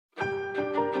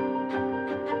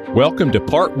Welcome to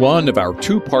part one of our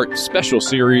two-part special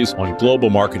series on global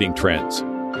marketing trends.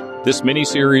 This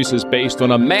mini-series is based on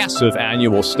a massive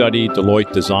annual study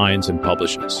Deloitte designs and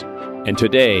publishes. And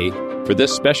today, for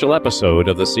this special episode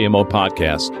of the CMO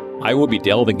podcast, I will be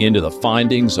delving into the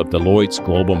findings of Deloitte's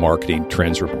Global Marketing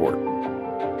Trends Report.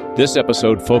 This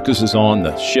episode focuses on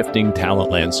the shifting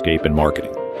talent landscape in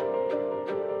marketing.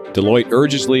 Deloitte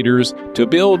urges leaders to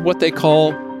build what they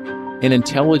call an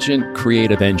intelligent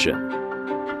creative engine.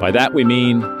 By that we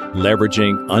mean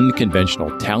leveraging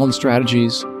unconventional talent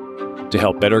strategies to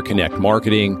help better connect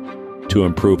marketing to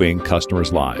improving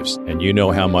customers' lives. And you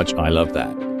know how much I love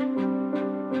that.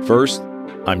 First,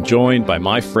 I'm joined by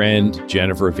my friend,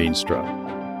 Jennifer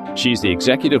Veenstra. She's the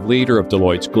executive leader of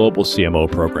Deloitte's global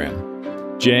CMO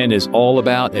program. Jen is all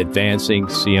about advancing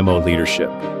CMO leadership,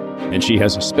 and she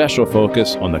has a special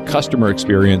focus on the customer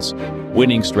experience,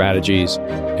 winning strategies,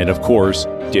 and of course,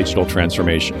 digital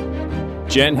transformation.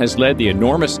 Jen has led the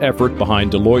enormous effort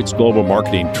behind Deloitte's Global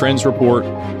Marketing Trends Report,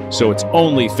 so it's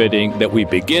only fitting that we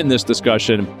begin this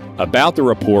discussion about the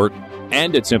report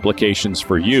and its implications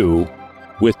for you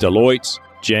with Deloitte's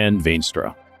Jen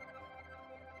Veenstra.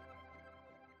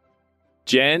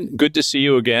 Jen, good to see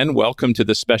you again. Welcome to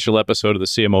this special episode of the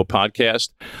CMO podcast.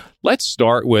 Let's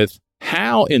start with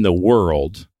how in the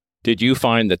world did you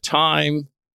find the time,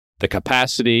 the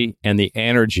capacity, and the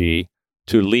energy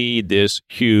to lead this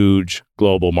huge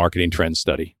global marketing trend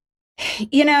study?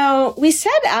 You know, we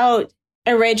set out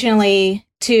originally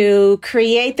to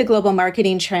create the global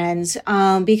marketing trends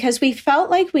because we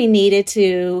felt like we needed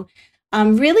to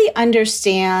really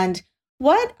understand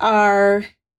what are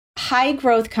high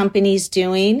growth companies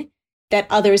doing that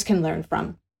others can learn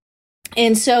from.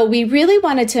 And so we really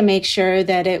wanted to make sure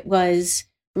that it was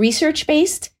research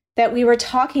based, that we were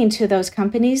talking to those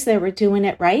companies that were doing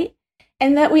it right,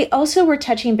 and that we also were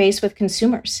touching base with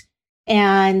consumers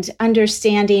and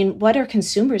understanding what are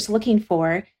consumers looking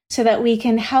for so that we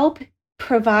can help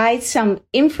provide some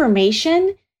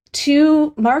information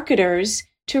to marketers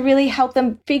to really help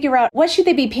them figure out what should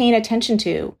they be paying attention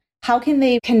to? How can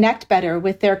they connect better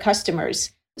with their customers?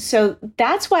 So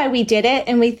that's why we did it,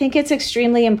 and we think it's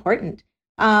extremely important.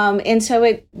 And so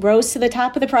it rose to the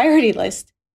top of the priority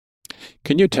list.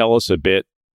 Can you tell us a bit,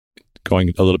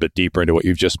 going a little bit deeper into what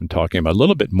you've just been talking about, a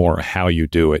little bit more how you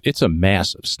do it? It's a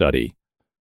massive study.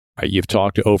 Right? You've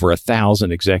talked to over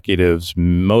 1,000 executives,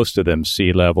 most of them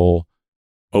C-level,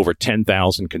 over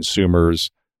 10,000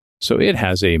 consumers. So it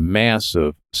has a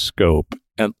massive scope.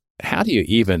 And how do you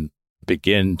even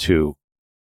begin to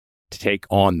take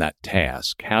on that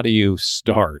task? How do you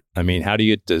start? I mean, how do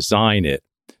you design it?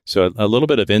 So a little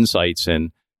bit of insights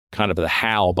in kind of the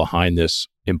how behind this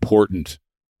important,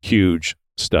 huge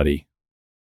study.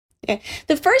 Yeah.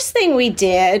 The first thing we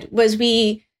did was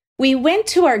we went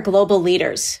to our global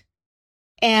leaders.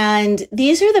 And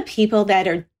these are the people that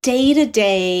are day to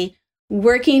day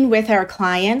working with our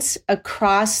clients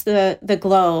across the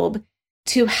globe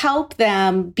to help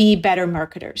them be better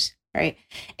marketers, right?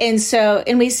 And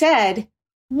we said,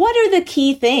 what are the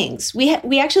key things?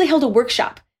 We actually held a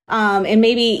workshop, and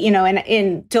maybe,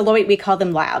 in Deloitte, we call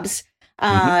them labs.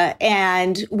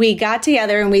 And we got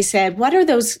together and we said, what are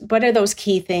those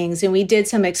key things? And we did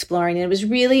some exploring. And it was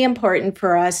really important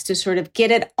for us to sort of get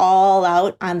it all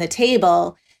out on the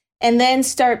table and then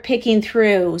start picking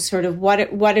through sort of what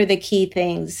are the key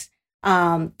things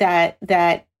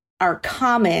that are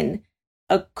common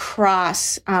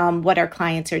across what our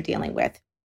clients are dealing with.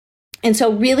 And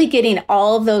so really getting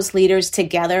all of those leaders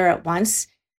together at once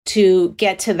to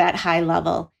get to that high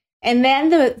level. And then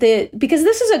because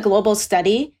this is a global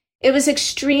study, it was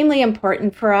extremely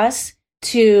important for us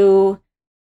to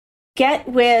get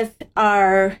with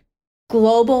our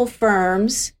global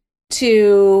firms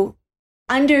to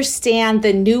understand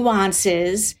the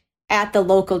nuances at the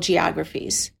local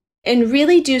geographies and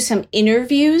really do some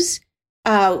interviews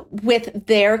with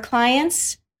their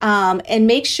clients and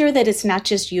make sure that it's not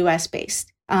just US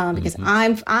based because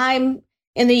I'm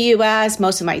in the US,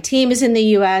 most of my team is in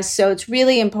the US, so it's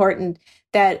really important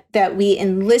that we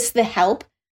enlist the help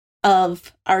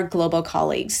of our global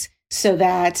colleagues so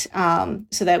that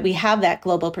we have that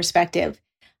global perspective,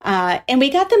 and we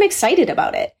got them excited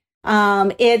about it.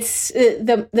 It's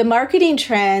the marketing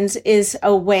trends is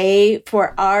a way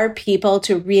for our people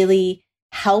to really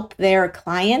help their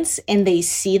clients, and they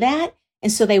see that,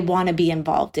 and so they want to be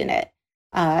involved in it.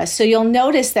 So you'll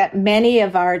notice that many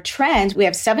of our trends, we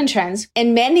have 7 trends,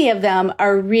 and many of them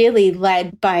are really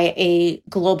led by a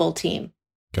global team.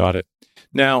 Got it.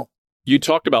 Now, you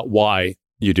talked about why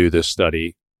you do this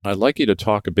study. I'd like you to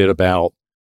talk a bit about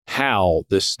how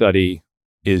this study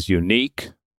is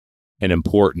unique and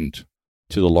important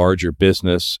to the larger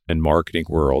business and marketing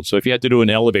world. So if you had to do an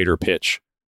elevator pitch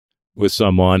with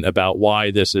someone about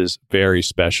why this is very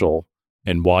special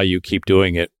and why you keep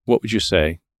doing it, what would you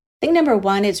say? I think number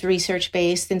one, it's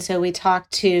research-based. And so we talk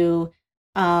to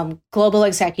global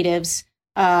executives.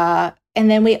 And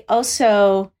then we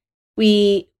also,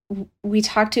 we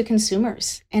talk to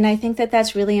consumers. And I think that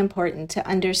that's really important to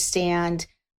understand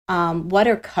what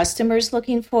are customers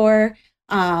looking for?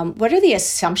 What are the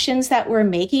assumptions that we're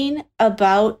making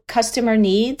about customer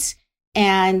needs?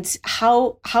 And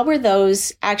how are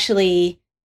those actually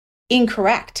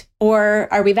incorrect? Or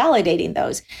are we validating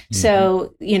those? Mm-hmm.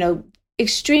 So,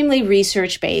 extremely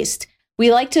research-based.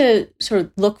 We like to sort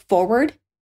of look forward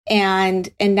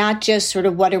and not just sort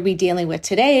of what are we dealing with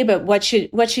today, but what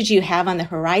should you have on the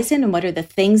horizon, and what are the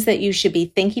things that you should be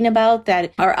thinking about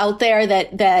that are out there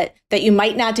that you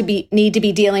might not need to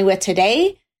be dealing with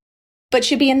today, but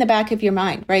should be in the back of your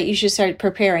mind, right? You should start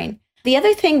preparing. The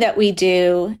other thing that we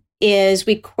do is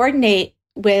we coordinate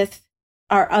with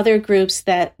our other groups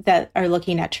that are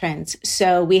looking at trends.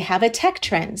 So we have a tech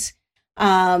trends.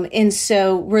 And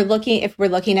so if we're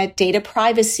looking at data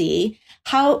privacy,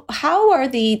 how are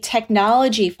the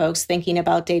technology folks thinking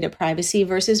about data privacy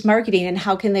versus marketing, and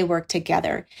how can they work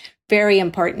together? Very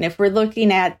important. If we're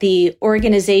looking at the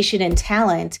organization and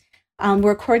talent,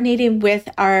 we're coordinating with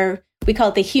we call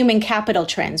it the human capital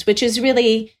trends, which is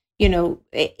really,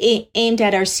 aimed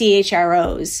at our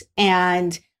CHROs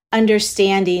and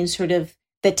understanding sort of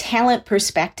the talent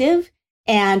perspective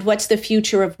and what's the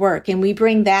future of work. And we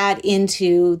bring that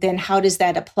into then how does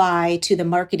that apply to the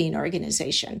marketing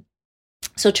organization?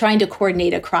 So trying to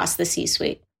coordinate across the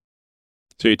C-suite.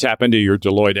 So you tap into your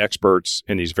Deloitte experts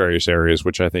in these various areas,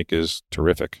 which I think is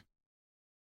terrific.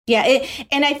 Yeah.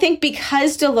 And I think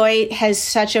because Deloitte has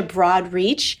such a broad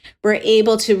reach, we're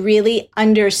able to really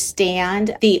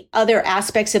understand the other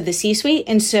aspects of the C-suite.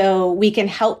 And so we can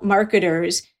help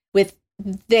marketers with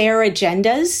their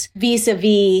agendas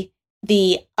vis-a-vis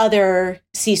the other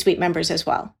C-suite members as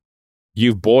well.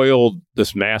 You've boiled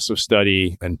this massive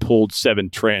study and pulled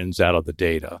 7 trends out of the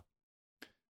data.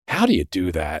 How do you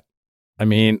do that? I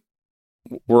mean,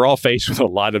 we're all faced with a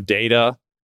lot of data,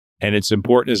 and it's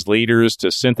important as leaders to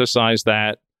synthesize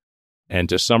that and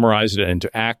to summarize it and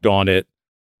to act on it.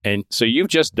 And so you've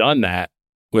just done that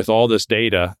with all this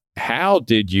data. How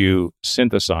did you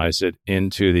synthesize it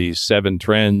into these 7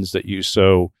 trends that you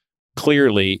so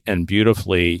clearly and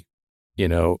beautifully,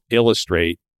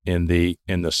 illustrate in the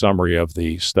summary of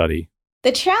the study?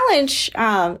 The challenge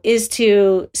is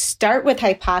to start with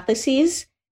hypotheses,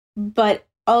 but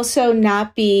also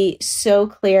not be so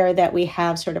clear that we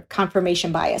have sort of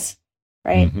confirmation bias,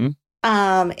 right?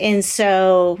 Mm-hmm. And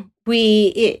so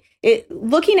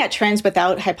looking at trends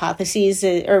without hypotheses,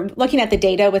 or looking at the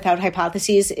data without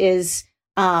hypotheses, is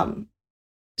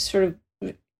sort of,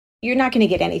 you're not going to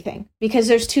get anything because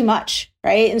there's too much,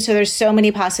 right? And so there's so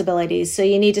many possibilities. So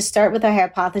you need to start with the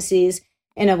hypotheses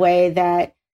in a way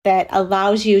that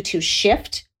allows you to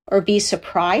shift or be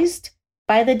surprised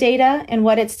by the data and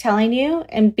what it's telling you,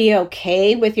 and be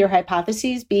okay with your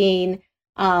hypotheses being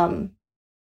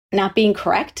not being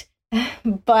correct,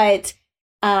 but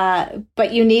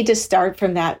you need to start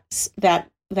from that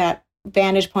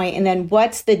vantage point, and then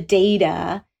what's the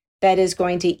data that is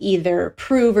going to either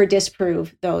prove or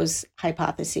disprove those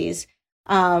hypotheses.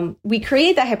 We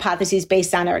create the hypotheses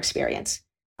based on our experience.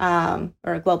 We're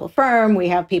a global firm. We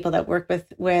have people that work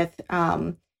with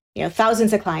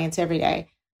thousands of clients every day.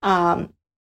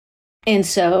 And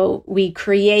so we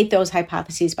create those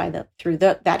hypotheses through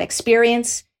that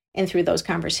experience and through those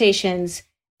conversations.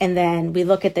 And then we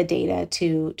look at the data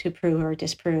to prove or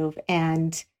disprove.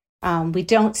 And we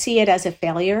don't see it as a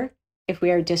failure if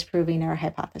we are disproving our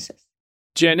hypothesis.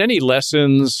 Jen, any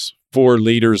lessons for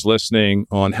leaders listening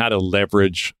on how to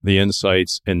leverage the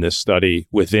insights in this study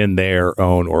within their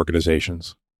own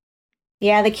organizations?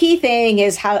 Yeah, the key thing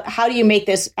is how do you make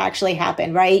this actually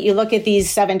happen, right? You look at these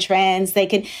 7 trends, they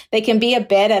can be a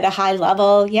bit at a high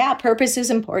level. Yeah, purpose is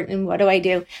important. What do I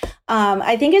do?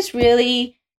 I think it's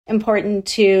really important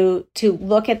to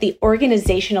look at the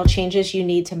organizational changes you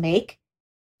need to make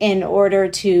in order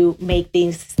to make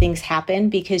these things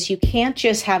happen, because you can't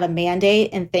just have a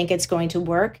mandate and think it's going to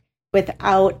work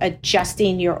without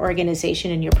adjusting your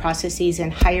organization and your processes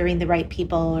and hiring the right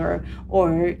people,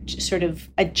 or sort of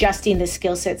adjusting the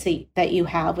skill sets that you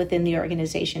have within the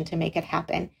organization to make it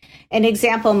happen. An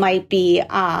example might be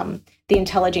the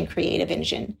intelligent creative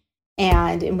engine.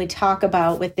 And we talk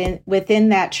about within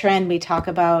that trend, we talk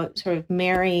about sort of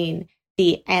marrying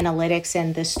the analytics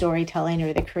and the storytelling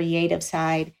or the creative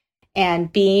side,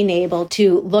 and being able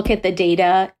to look at the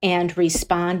data and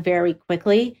respond very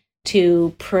quickly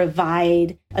to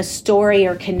provide a story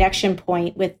or connection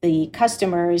point with the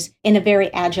customers in a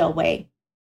very agile way.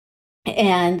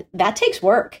 And that takes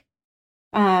work.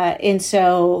 And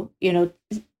so,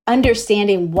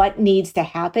 understanding what needs to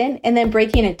happen and then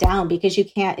breaking it down, because you're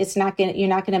not going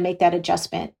to make that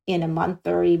adjustment in a month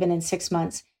or even in 6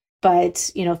 months,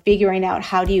 but, figuring out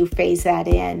how do you phase that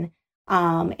in,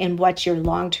 and what's your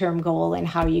long-term goal and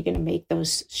how are you going to make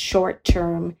those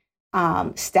short-term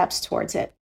steps towards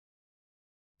it.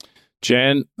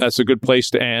 Jen, that's a good place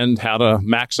to end. How to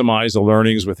maximize the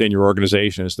learnings within your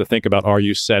organization is to think about, are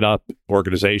you set up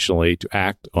organizationally to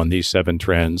act on these 7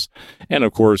 trends? And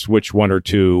of course, which one or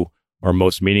two are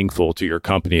most meaningful to your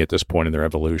company at this point in their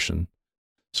evolution?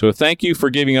 So thank you for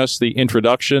giving us the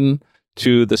introduction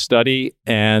to the study,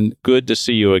 and good to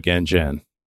see you again, Jen.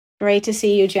 Great to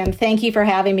see you, Jim. Thank you for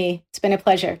having me. It's been a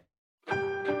pleasure.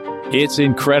 It's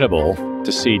incredible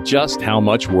to see just how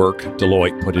much work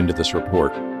Deloitte put into this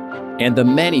report, and the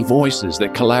many voices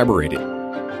that collaborated,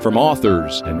 from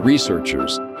authors and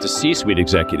researchers to C-suite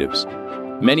executives,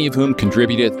 many of whom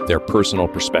contributed their personal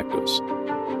perspectives.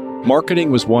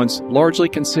 Marketing was once largely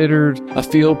considered a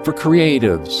field for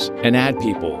creatives and ad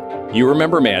people. You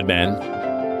remember Mad Men.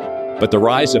 But the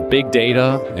rise of big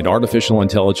data and artificial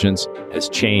intelligence has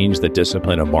changed the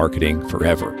discipline of marketing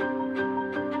forever.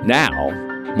 Now,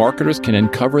 marketers can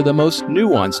uncover the most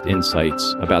nuanced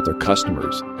insights about their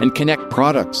customers and connect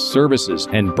products, services,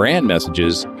 and brand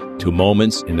messages to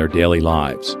moments in their daily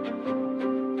lives.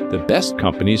 The best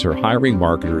companies are hiring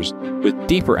marketers with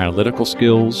deeper analytical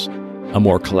skills, a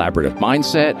more collaborative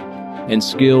mindset, and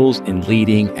skills in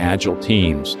leading agile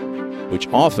teams, which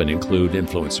often include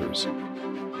influencers.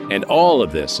 And all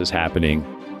of this is happening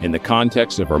in the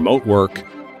context of remote work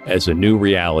as a new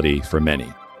reality for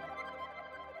many.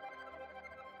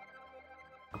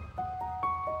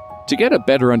 To get a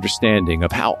better understanding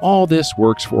of how all this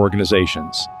works for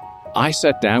organizations, I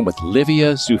sat down with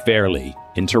Livia Zufferli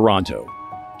in Toronto.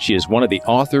 She is one of the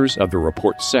authors of the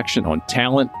report section on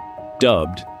talent,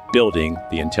 dubbed Building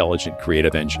the Intelligent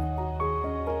Creative Engine.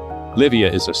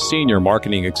 Livia is a senior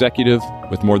marketing executive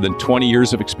with more than 20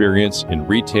 years of experience in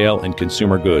retail and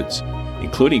consumer goods,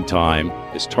 including time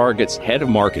as Target's head of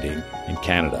marketing in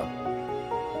Canada.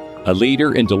 A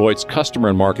leader in Deloitte's customer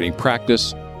and marketing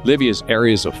practice, Livia's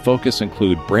areas of focus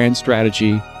include brand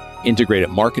strategy, integrated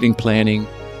marketing planning,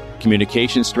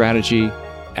 communication strategy,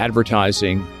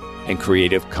 advertising, and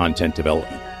creative content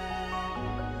development.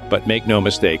 But make no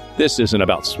mistake, this isn't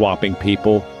about swapping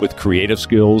people with creative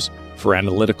skills for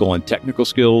analytical and technical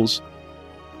skills.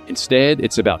 Instead,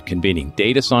 it's about convening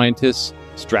data scientists,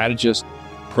 strategists,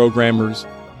 programmers,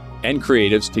 and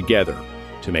creatives together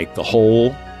to make the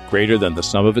whole greater than the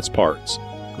sum of its parts,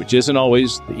 which isn't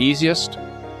always the easiest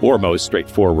or most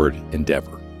straightforward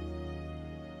endeavor.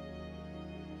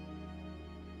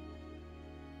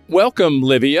 Welcome,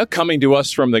 Livia, coming to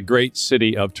us from the great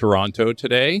city of Toronto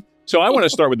today. So I want to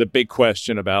start with the big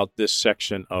question about this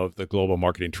section of the Global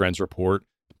Marketing Trends Report,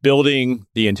 Building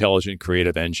the Intelligent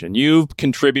Creative Engine. You've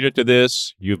contributed to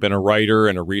this. You've been a writer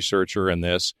and a researcher in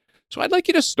this. So I'd like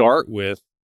you to start with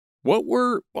what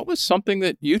was something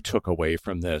that you took away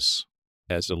from this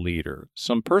as a leader,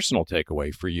 some personal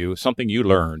takeaway for you, something you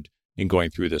learned in going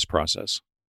through this process?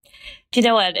 You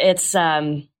know what? It's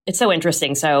so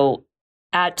interesting. So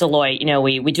at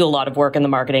Deloitte, we do a lot of work in the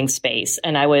marketing space.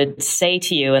 And I would say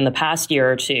to you, in the past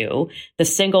year or two, the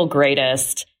single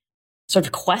greatest sort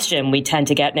of question we tend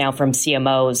to get now from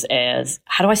CMOs is,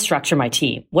 how do I structure my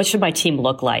team? What should my team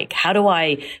look like? How do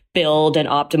I build and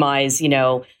optimize,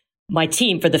 my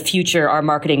team for the future, our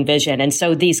marketing vision? And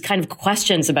so these kind of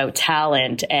questions about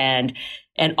talent and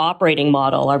operating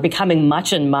model are becoming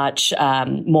much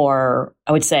more,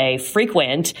 I would say,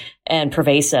 frequent and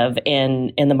pervasive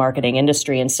in the marketing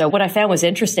industry. And so what I found was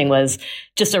interesting was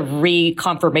just a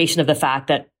reconfirmation of the fact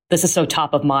that this is so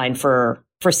top of mind for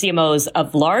CMOs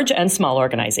of large and small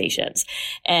organizations.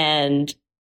 And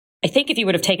I think if you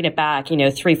would have taken it back,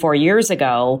 3-4 years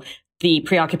ago, the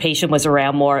preoccupation was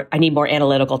around I need more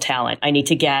analytical talent. I need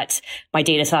to get my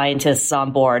data scientists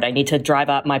on board. I need to drive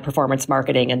up my performance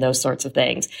marketing and those sorts of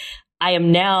things. I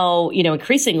am now,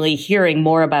 increasingly hearing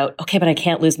more about, okay, but I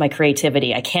can't lose my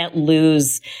creativity. I can't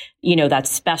lose, that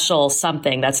special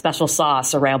something, that special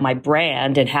sauce around my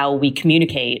brand and how we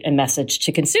communicate and message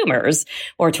to consumers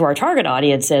or to our target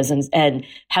audiences. And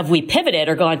have we pivoted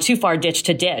or gone too far ditch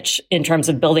to ditch in terms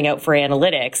of building out for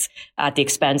analytics at the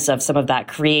expense of some of that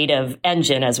creative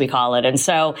engine, as we call it? And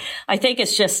so I think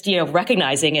it's just,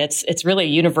 recognizing it's really a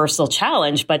universal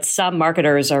challenge, but some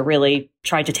marketers are really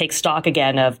trying to take stock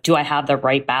again of, do I have the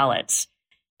right balance?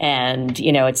 And,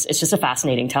 it's just a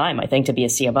fascinating time, I think, to be a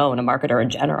CMO and a marketer in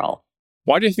general.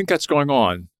 Why do you think that's going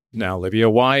on now, Olivia?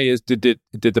 Did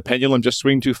the pendulum just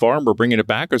swing too far and we're bringing it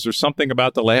back? Or is there something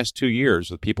about the last 2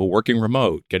 years with people working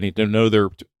remote, getting to know their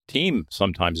team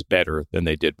sometimes better than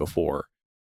they did before?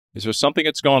 Is there something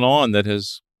that's gone on that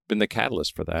has been the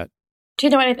catalyst for that?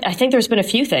 I think there's been a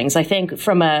few things. I think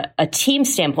from a team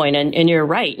standpoint, and you're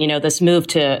right, this move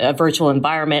to a virtual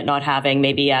environment, not having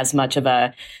maybe as much of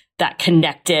that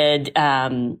connected,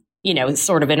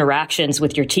 sort of interactions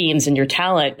with your teams and your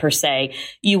talent per se,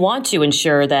 you want to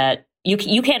ensure that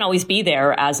you can't always be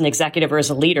there as an executive or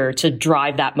as a leader to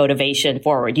drive that motivation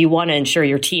forward. You want to ensure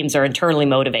your teams are internally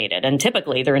motivated. And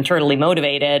typically they're internally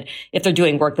motivated if they're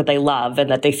doing work that they love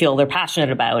and that they feel they're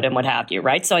passionate about and what have you,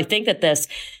 right? So I think that this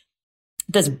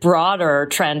broader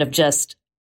trend of just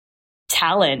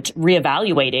talent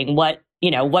reevaluating what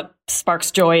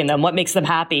sparks joy in them, what makes them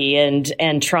happy,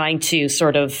 and trying to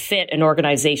sort of fit an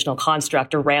organizational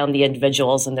construct around the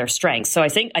individuals and their strengths. So I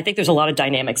think there's a lot of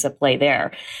dynamics at play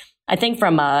there. I think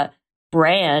from a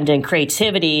brand and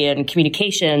creativity and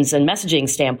communications and messaging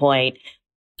standpoint,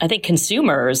 I think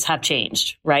consumers have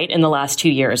changed, right, in the last 2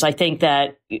 years. I think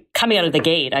that coming out of the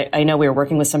gate, I know we were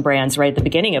working with some brands right at the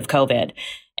beginning of COVID,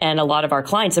 and a lot of our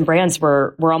clients and brands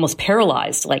were almost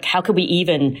paralyzed. Like, how could we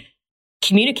even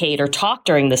communicate or talk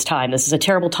during this time? This is a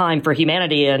terrible time for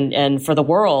humanity and for the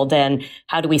world. And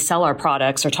how do we sell our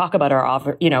products or talk about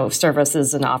our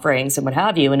services and offerings and what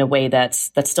have you in a way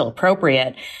that's still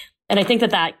appropriate? And I think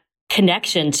that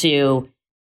connection to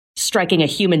striking a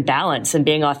human balance and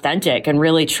being authentic and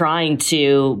really trying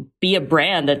to be a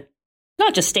brand that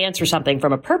not just stands for something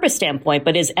from a purpose standpoint,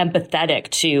 but is empathetic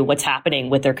to what's happening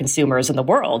with their consumers in the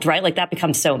world, right? Like, that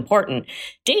becomes so important.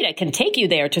 Data can take you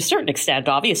there to a certain extent,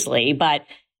 obviously, but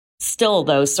still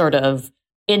those sort of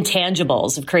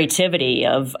intangibles of creativity,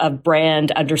 of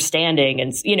brand understanding,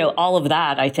 and, all of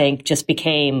that, I think just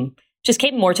came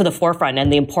more to the forefront,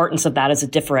 and the importance of that as a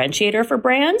differentiator for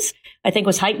brands, I think,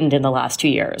 was heightened in the last 2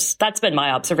 years. That's been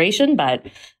my observation, but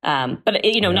not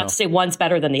to say one's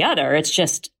better than the other. It's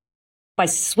just by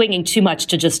swinging too much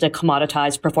to just a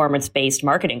commoditized performance-based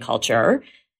marketing culture,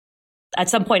 at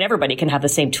some point, everybody can have the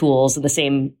same tools and the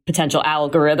same potential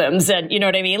algorithms. And you know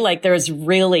what I mean? Like, there's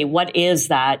really, what is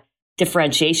that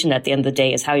differentiation at the end of the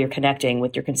day is how you're connecting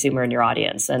with your consumer and your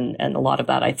audience. And a lot of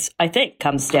that, I think,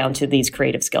 comes down to these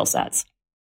creative skill sets.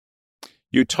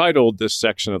 You titled this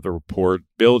section of the report,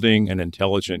 Building an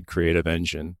Intelligent Creative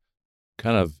Engine,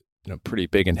 kind of pretty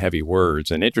big and heavy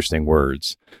words and interesting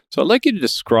words. So I'd like you to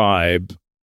describe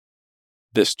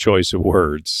this choice of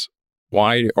words.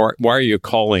 Why are you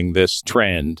calling this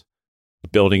trend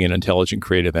Building an Intelligent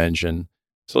Creative Engine?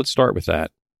 So let's start with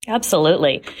that.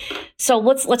 Absolutely. So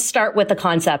let's start with the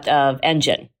concept of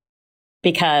engine,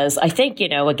 because I think,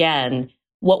 again,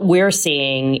 what we're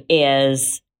seeing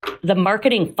is the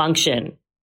marketing function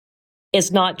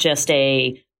is not just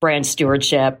a brand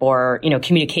stewardship or,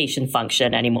 Communication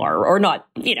function anymore, or not,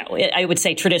 I would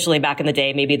say traditionally back in the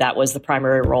day, maybe that was the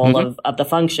primary role of the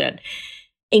function.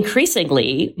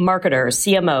 Increasingly, marketers,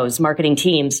 CMOs, marketing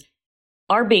teams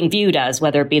are being viewed as,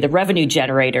 whether it be the revenue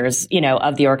generators,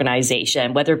 of the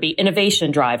organization, whether it be innovation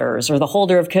drivers or the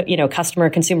holder of, customer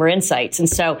and consumer insights. And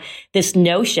so this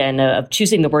notion of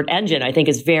choosing the word engine, I think,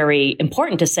 is very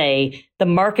important to say the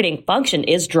marketing function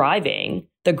is driving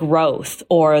the growth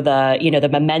or the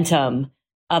momentum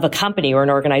of a company or an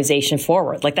organization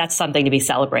forward. Like, that's something to be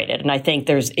celebrated. And I think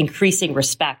there's increasing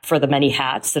respect for the many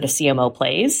hats that a CMO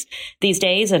plays these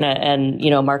days and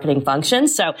a marketing function.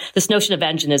 So this notion of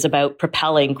engine is about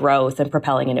propelling growth and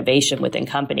propelling innovation within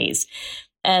companies.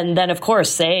 And then, of course,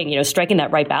 saying, striking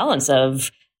that right balance of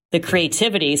the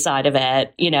creativity side of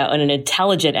it, and an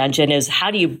intelligent engine is, how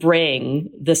do you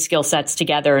bring the skill sets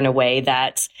together in a way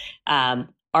that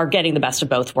are getting the best of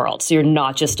both worlds? So you're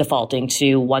not just defaulting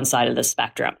to one side of the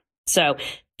spectrum. So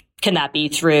can that be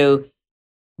through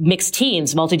mixed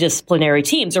teams, multidisciplinary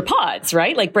teams, or pods,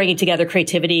 right? Like bringing together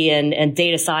creativity and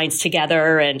data science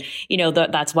together. And,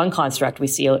 that's one construct we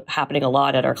see happening a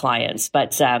lot at our clients.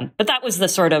 But that was the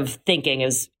sort of thinking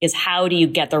is how do you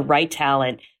get the right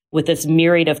talent with this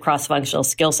myriad of cross-functional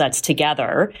skill sets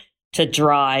together to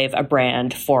drive a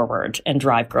brand forward and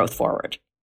drive growth forward?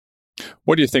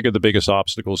 What do you think are the biggest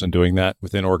obstacles in doing that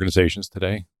within organizations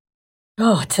today?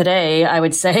 Oh, today, I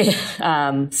would say,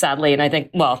 sadly, and I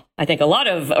think a lot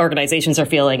of organizations are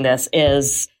feeling this,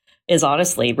 is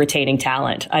honestly retaining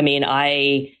talent. I mean,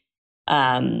 I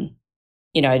know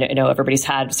everybody's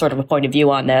had sort of a point of view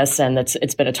on this, and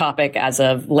it's been a topic as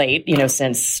of late,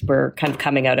 since we're kind of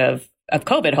coming out of of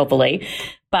COVID, hopefully.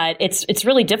 But it's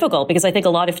really difficult because I think a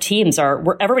lot of teams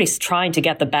everybody's trying to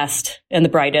get the best and the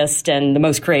brightest and the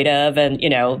most creative and,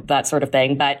 that sort of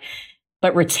thing. But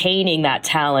retaining that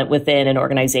talent within an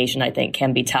organization, I think,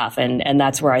 can be tough. And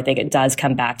that's where I think it does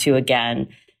come back to, again,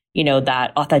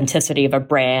 that authenticity of a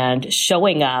brand,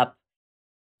 showing up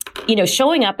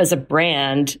as a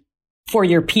brand for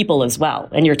your people as well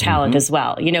and your talent as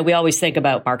well. We always think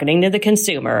about marketing to the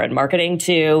consumer and marketing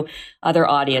to other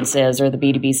audiences or the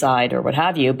B2B side or what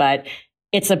have you. But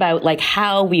it's about like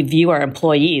how we view our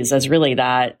employees as really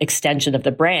that extension of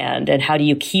the brand, and how do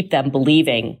you keep them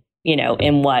believing,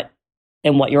 in what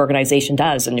your organization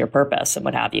does and your purpose and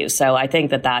what have you. So I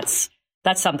think that's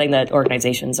something that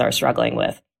organizations are struggling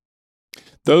with.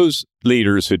 Those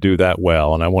leaders who do that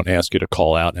well, and I won't ask you to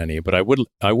call out any, but I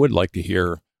would like to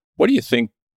hear, what do you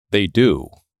think they do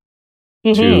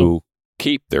to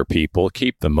keep their people,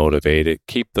 keep them motivated,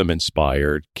 keep them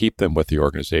inspired, keep them with the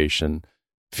organization,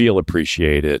 feel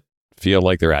appreciated, feel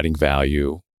like they're adding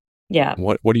value? Yeah.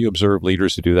 What do you observe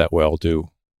leaders who do that well do?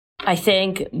 I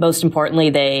think most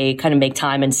importantly, they kind of make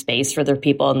time and space for their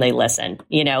people and they listen.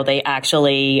 They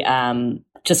actually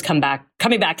just coming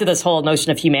back to this whole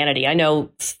notion of humanity. I know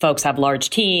folks have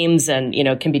large teams and,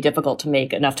 it can be difficult to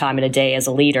make enough time in a day as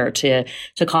a leader to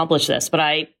accomplish this. But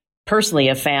I personally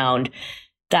have found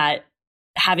that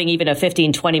having even a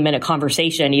 15, 20-minute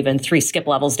conversation, even 3 skip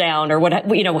levels down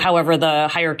or however the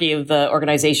hierarchy of the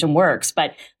organization works,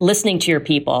 but listening to your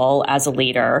people as a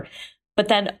leader, but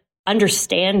then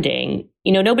understanding,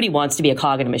 nobody wants to be a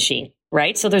cog in a machine.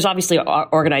 Right. So there's obviously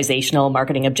organizational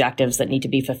marketing objectives that need to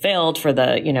be fulfilled for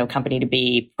the, company to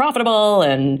be profitable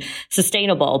and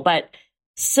sustainable. But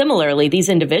similarly, these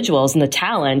individuals and the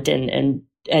talent and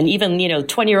even,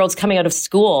 20-year-olds coming out of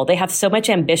school, they have so much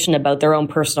ambition about their own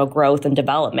personal growth and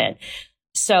development.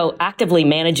 So actively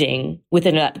managing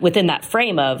within that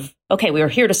frame of, okay, we are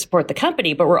here to support the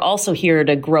company, but we're also here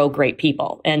to grow great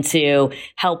people and to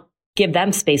help give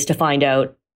them space to find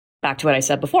out, back to what I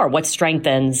said before, what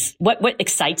strengthens, what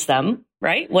excites them,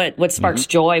 right? What sparks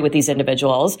joy with these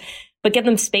individuals, but give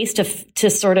them space to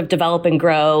sort of develop and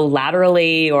grow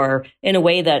laterally or in a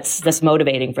way that's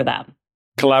motivating for them.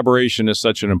 Collaboration is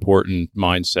such an important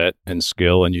mindset and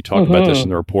skill, and you talk about this in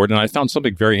the report. And I found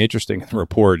something very interesting in the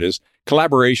report is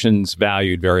collaboration's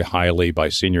valued very highly by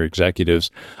senior executives,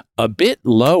 a bit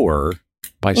lower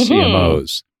by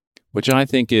CMOs, which I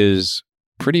think is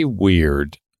pretty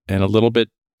weird and a little bit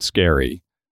scary.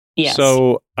 Yes.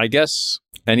 So I guess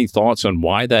any thoughts on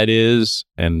why that is?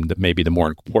 And maybe the more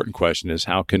important question is,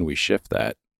 how can we shift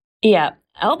that? Yeah,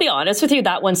 I'll be honest with you.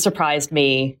 That one surprised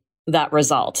me, that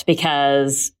result,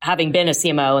 because having been a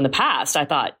CMO in the past, I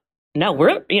thought, no,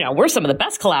 we're some of the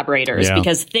best collaborators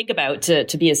because think about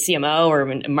to be a CMO or a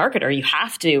marketer, you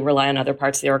have to rely on other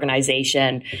parts of the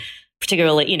organization.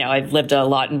 Particularly, I've lived a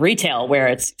lot in retail where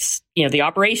it's, the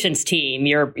operations team,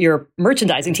 your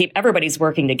merchandising team, everybody's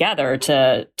working together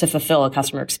to fulfill a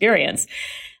customer experience.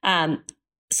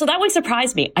 So that one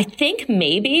surprised me. I think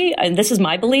maybe, and this is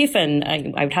my belief, and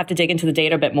I would have to dig into the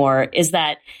data a bit more, is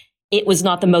that it was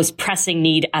not the most pressing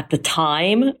need at the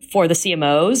time for the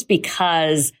CMOs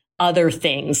because other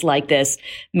things like this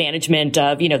management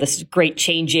of, this great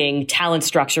changing talent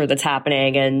structure that's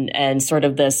happening and sort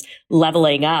of this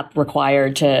leveling up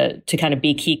required to kind of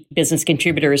be key business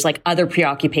contributors, like other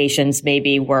preoccupations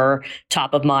maybe were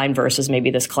top of mind versus maybe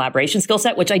this collaboration skill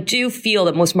set, which I do feel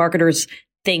that most marketers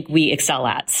think we excel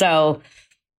at. So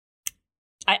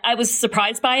I was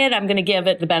surprised by it. I'm going to give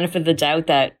it the benefit of the doubt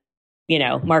that,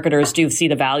 marketers do see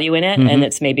the value in it, and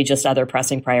it's maybe just other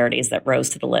pressing priorities that rose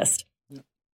to the list.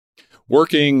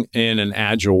 Working in an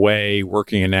agile way,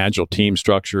 working in agile team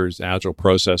structures, agile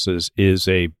processes is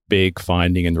a big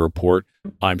finding in the report.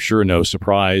 I'm sure no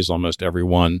surprise, almost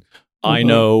everyone I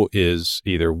know is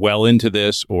either well into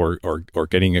this or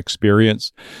getting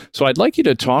experience. So I'd like you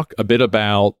to talk a bit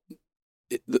about,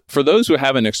 for those who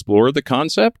haven't explored the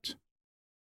concept,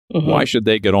 why should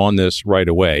they get on this right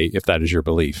away if that is your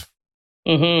belief?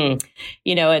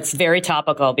 It's very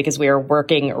topical because we are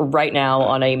working right now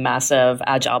on a massive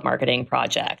agile marketing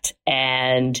project,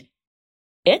 and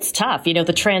it's tough.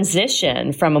 The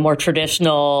transition from a more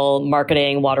traditional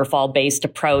marketing waterfall based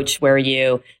approach where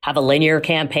you have a linear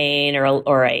campaign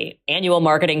or a annual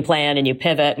marketing plan and you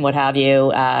pivot and what have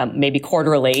you, maybe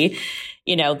quarterly.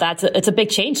 It's a big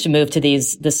change to move to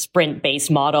the sprint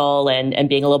based model and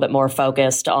being a little bit more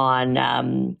focused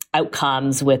on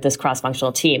outcomes with this cross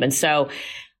functional team. And so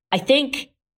I think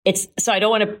so I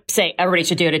don't want to say everybody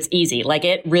should do it. It's easy. Like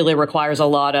it really requires a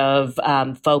lot of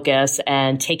focus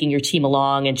and taking your team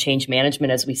along and change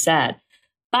management, as we said.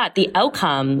 But the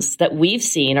outcomes that we've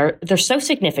seen they're so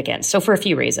significant. So for a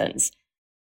few reasons,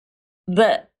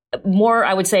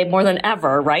 I would say more than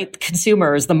ever, right?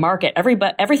 Consumers, the market,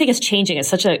 everything is changing at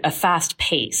such a fast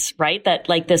pace, right? That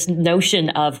like this notion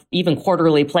of even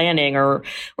quarterly planning or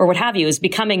what have you is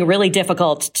becoming really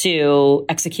difficult to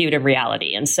execute in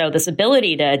reality. And so this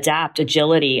ability to adapt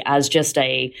agility as just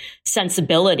a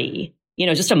sensibility,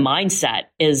 just a mindset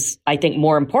is, I think,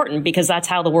 more important because that's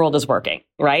how the world is working,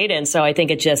 right? And so I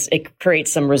think it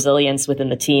creates some resilience within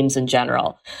the teams in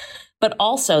general. But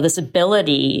also this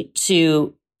ability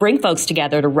to bring folks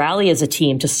together, to rally as a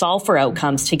team, to solve for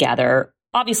outcomes together.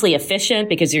 Obviously efficient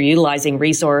because you're utilizing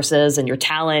resources and your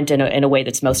talent in a way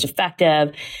that's most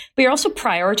effective. But you're also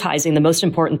prioritizing the most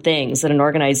important things that an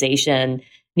organization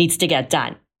needs to get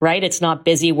done, right? It's not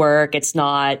busy work. It's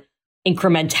not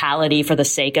incrementality for the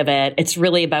sake of it. It's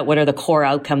really about what are the core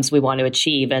outcomes we want to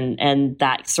achieve and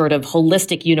that sort of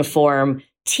holistic, uniform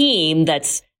team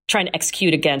that's trying to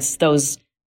execute against those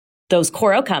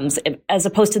core outcomes, as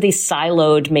opposed to these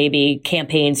siloed maybe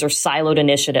campaigns or siloed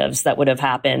initiatives that would have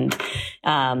happened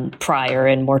prior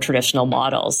in more traditional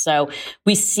models. So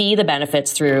we see the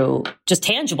benefits through just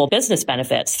tangible business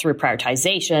benefits through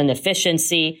prioritization,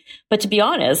 efficiency. But to be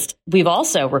honest, we've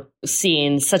also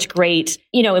seen such great,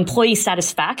 employee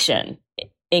satisfaction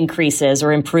increases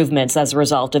or improvements as a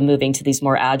result of moving to these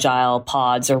more agile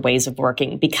pods or ways of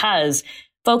working, because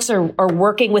folks are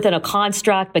working within a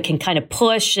construct, but can kind of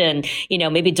push and,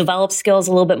 maybe develop skills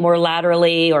a little bit more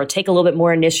laterally or take a little bit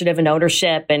more initiative and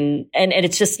ownership. And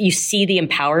it's just, you see the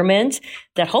empowerment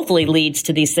that hopefully leads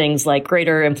to these things like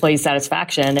greater employee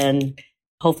satisfaction and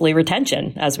hopefully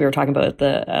retention, as we were talking about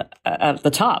at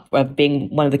the top of being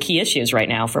one of the key issues right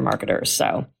now for marketers.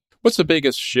 So what's the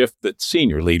biggest shift that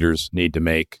senior leaders need to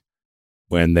make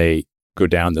when they go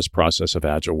down this process of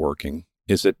agile working?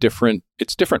 Is it different?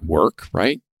 It's different work,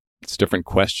 right? It's different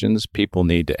questions people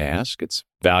need to ask. It's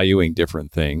valuing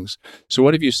different things. So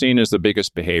what have you seen as the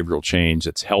biggest behavioral change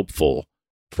that's helpful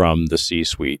from the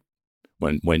C-suite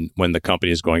when the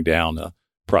company is going down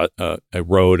a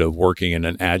road of working in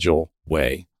an agile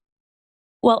way?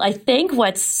 Well, I think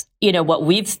what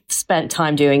we've spent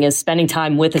time doing is spending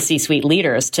time with the C-suite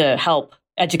leaders to help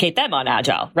educate them on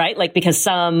agile, right? Like, because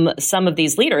some of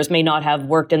these leaders may not have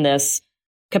worked in this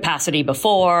capacity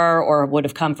before or would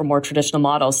have come from more traditional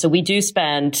models. So we do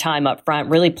spend time up front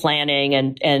really planning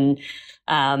and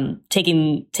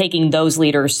taking those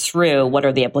leaders through what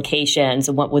are the implications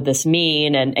and what would this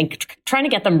mean and trying to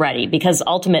get them ready, because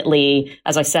ultimately,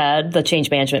 as I said, the change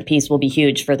management piece will be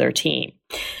huge for their team.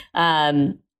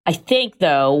 I think,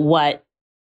 though,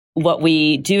 what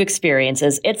we do experience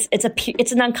is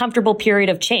it's an uncomfortable period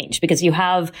of change, because you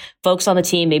have folks on the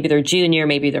team, maybe they're junior,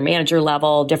 maybe they're manager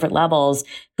level, different levels,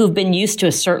 who've been used to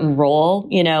a certain role,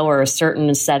 or a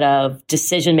certain set of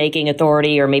decision-making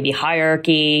authority or maybe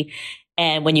hierarchy.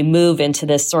 And when you move into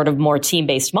this sort of more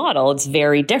team-based model, it's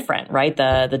very different, right?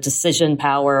 The decision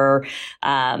power,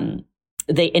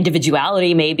 the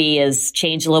individuality maybe is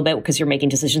changed a little bit because you're making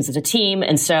decisions as a team.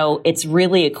 And so it's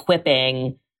really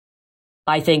equipping,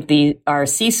 I think, our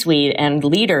C-suite and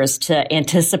leaders to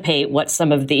anticipate what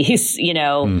some of these,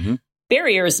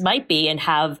 barriers might be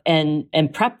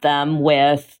and prep them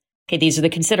with, okay, these are the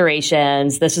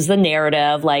considerations. This is the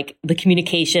narrative, like the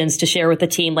communications to share with the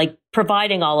team, like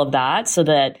providing all of that so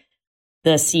that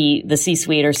the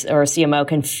C-suite or CMO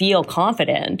can feel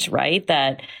confident, right?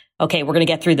 That, okay, we're going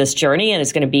to get through this journey and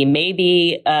it's going to be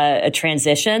maybe a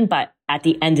transition, but at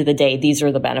the end of the day, these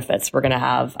are the benefits we're going to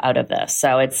have out of this.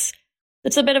 So it's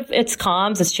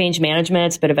comms, it's change management,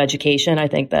 it's a bit of education. I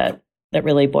think that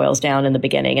really boils down in the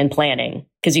beginning, and planning,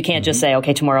 because you can't just say,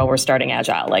 okay, tomorrow we're starting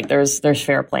agile. Like there's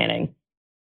fair planning.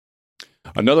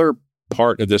 Another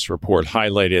part of this report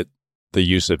highlighted the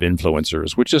use of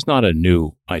influencers, which is not a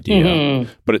new idea,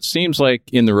 but it seems like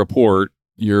in the report,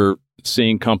 you're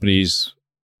seeing companies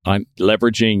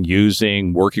leveraging,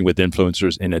 using, working with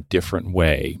influencers in a different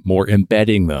way, more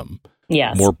embedding them,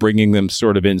 more bringing them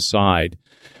sort of inside.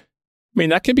 I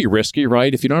mean, that can be risky,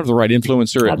 right? If you don't have the right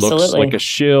influencer, it looks like a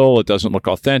shill. It doesn't look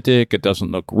authentic. It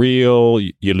doesn't look real.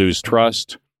 You lose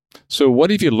trust. So what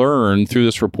have you learned through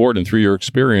this report and through your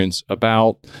experience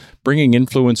about bringing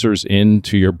influencers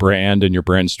into your brand and your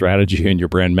brand strategy and your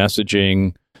brand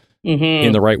messaging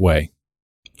in the right way?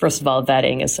 First of all,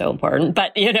 vetting is so important,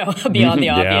 but, beyond the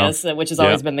obvious, which has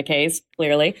always been the case,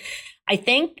 clearly. I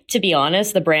think, to be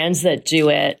honest, the brands that do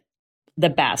it the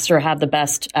best or have the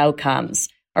best outcomes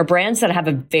are brands that have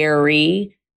a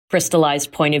very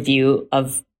crystallized point of view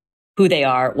of who they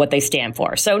are, what they stand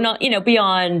for. So not,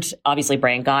 beyond obviously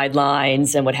brand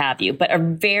guidelines and what have you, but are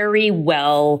very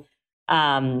well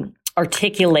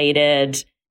articulated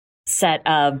set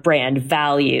of brand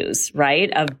values,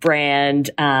 right? Of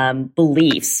brand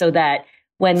beliefs, so that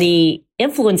when the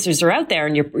influencers are out there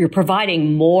and you're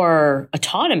providing more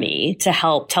autonomy to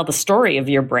help tell the story of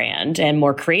your brand and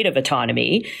more creative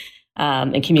autonomy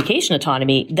and communication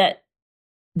autonomy, that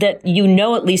at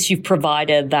least you've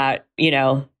provided that,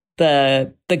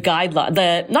 the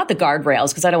guideline, not the guardrails,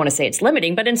 because I don't want to say it's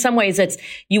limiting, but in some ways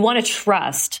you want to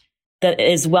trust that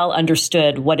is well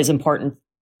understood what is important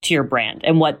to your brand,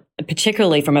 and what,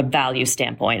 particularly from a value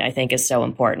standpoint, I think is so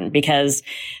important, because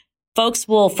folks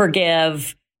will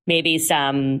forgive maybe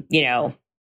some,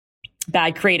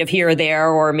 bad creative here or there,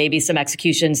 or maybe some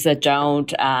executions that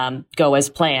don't go as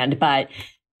planned. But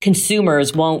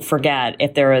consumers won't forget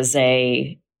if there is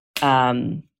a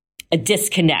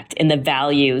disconnect in the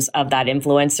values of that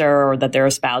influencer or that they're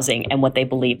espousing and what they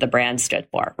believe the brand stood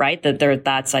for, right?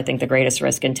 That's, I think, the greatest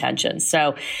risk and tension.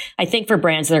 So I think for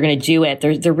brands that are going to do it,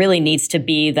 there really needs to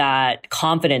be that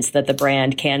confidence that the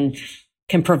brand can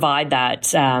provide that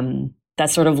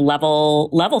sort of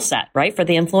level set, right, for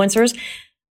the influencers,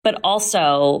 but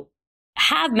also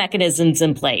have mechanisms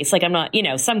in place. Like, I'm not,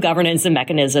 some governance and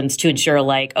mechanisms to ensure,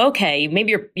 like, okay,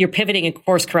 maybe you're pivoting and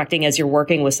course correcting as you're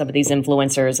working with some of these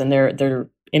influencers, and they're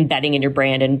embedding in your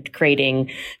brand and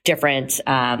creating different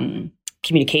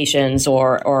communications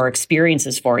or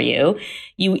experiences for you.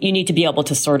 You need to be able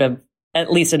to sort of,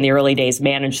 at least in the early days,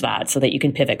 manage that so that you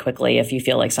can pivot quickly if you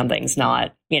feel like something's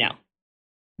not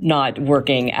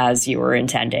working as you were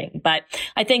intending. But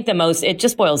I think it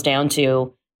just boils down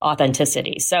to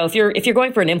authenticity. So if you're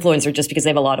going for an influencer just because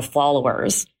they have a lot of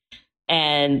followers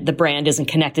and the brand isn't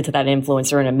connected to that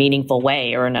influencer in a meaningful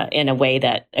way or in a way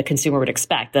that a consumer would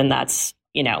expect, then that's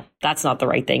not the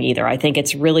right thing either. I think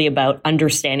it's really about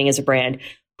understanding as a brand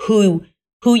who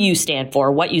you stand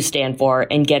for, what you stand for,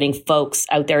 and getting folks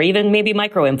out there, even maybe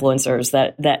micro influencers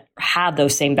that have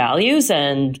those same values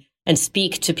and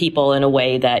speak to people in a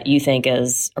way that you think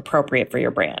is appropriate for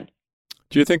your brand.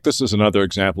 Do you think this is another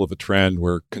example of a trend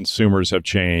where consumers have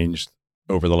changed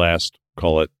over the last,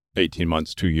 call it 18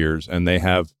 months, 2 years, and they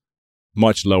have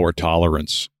much lower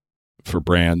tolerance for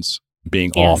brands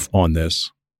being off on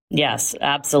this? Yes,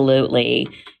 absolutely.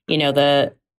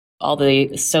 All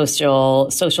the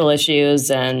social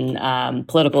issues and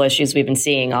political issues we've been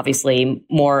seeing, obviously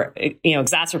more,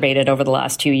 exacerbated over the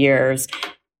last 2 years.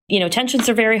 Tensions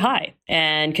are very high,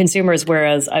 and consumers,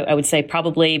 whereas I would say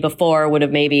probably before would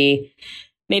have maybe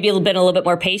been a little bit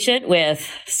more patient with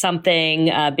something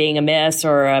being amiss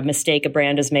or a mistake a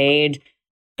brand has made.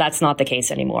 That's not the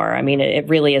case anymore. I mean, it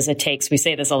really is. We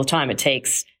say this all the time, it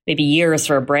takes maybe years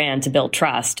for a brand to build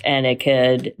trust, and it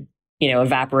could,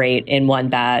 evaporate in one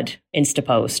bad Insta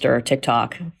post or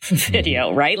TikTok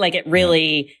video, right? Like, it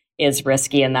really is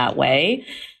risky in that way.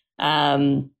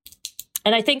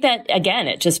 And I think that, again,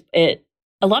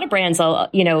 a lot of brands,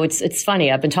 it's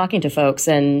funny. I've been talking to folks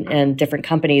and different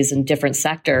companies in different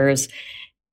sectors.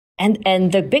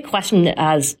 And the big question,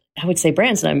 as I would say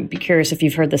brands, and I'd be curious if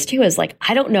you've heard this too, is like,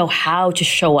 I don't know how to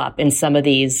show up in some of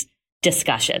these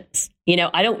discussions.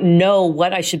 I don't know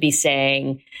what I should be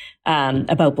saying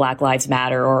about Black Lives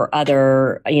Matter or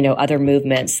other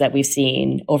movements that we've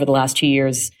seen over the last 2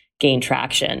 years gain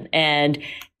traction. And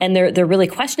they're really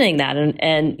questioning that.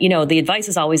 And the advice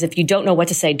is always, if you don't know what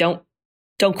to say, don't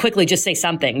quickly just say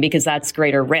something, because that's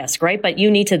greater risk, right? But you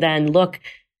need to then look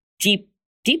deep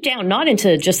down, not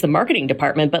into just the marketing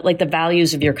department, but like the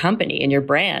values of your company and your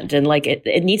brand. And like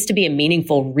it needs to be a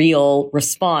meaningful, real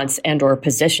response and or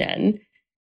position,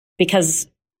 because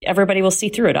everybody will see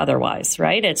through it otherwise,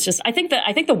 right? It's just, I think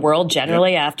the world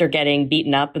generally, after getting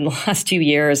beaten up in the last 2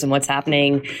 years and what's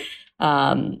happening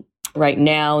right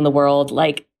now in the world,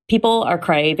 like, people are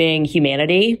craving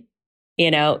humanity,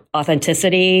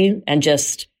 authenticity, and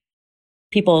just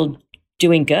people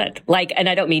doing good. Like, and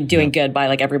I don't mean doing good by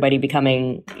like everybody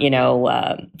becoming,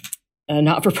 a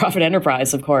not-for-profit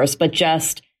enterprise, of course, but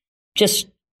just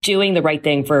doing the right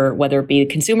thing for whether it be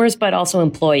consumers, but also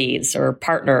employees or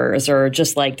partners or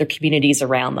just like their communities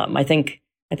around them. I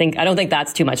don't think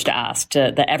that's too much to ask,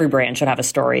 that every brand should have a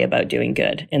story about doing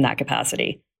good in that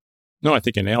capacity. No, I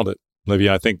think you nailed it,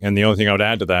 Olivia. I think, and the only thing I would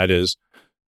add to that is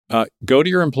go to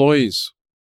your employees,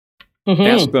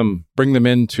 ask them, bring them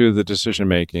into the decision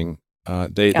making.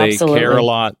 They care a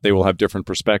lot. They will have different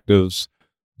perspectives.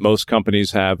 Most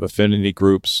companies have affinity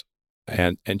groups,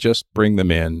 and just bring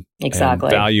them in. Exactly.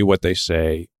 And value what they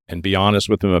say and be honest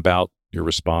with them about your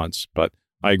response. But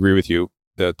I agree with you.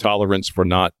 The tolerance for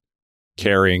not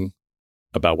caring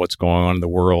about what's going on in the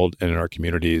world and in our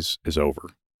communities is over.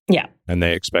 Yeah. And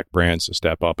they expect brands to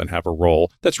step up and have a role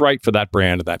that's right for that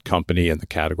brand and that company and the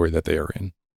category that they are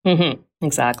in.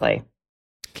 Exactly.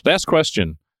 Last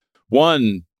question.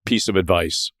 One piece of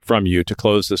advice from you to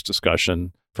close this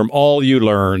discussion from all you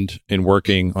learned in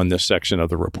working on this section of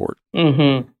the report.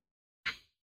 Oh,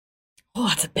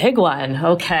 that's a big one.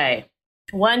 Okay.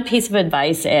 One piece of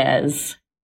advice is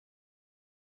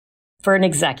for an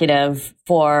executive,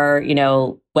 for,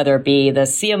 whether it be the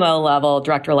CMO level,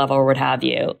 director level, or what have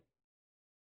you,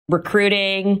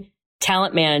 recruiting,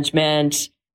 talent management,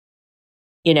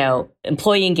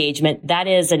 employee engagement, that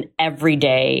is an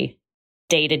everyday,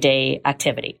 day-to-day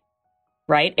activity,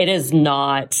 right? It is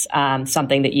not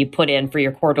something that you put in for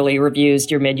your quarterly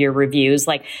reviews, your mid-year reviews.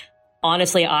 Like,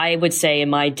 honestly, I would say in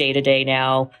my day-to-day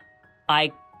now,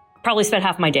 I probably spend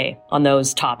half my day on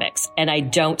those topics. And I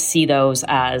don't see those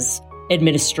as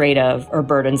administrative or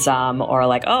burdensome or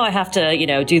like, oh, I have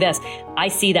to, do this. I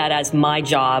see that as my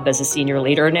job as a senior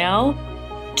leader now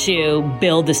to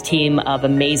build this team of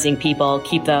amazing people,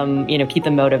 keep them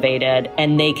motivated,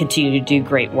 and they continue to do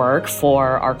great work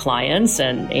for our clients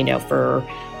and, for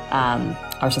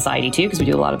our society too, because we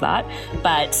do a lot of that.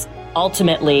 But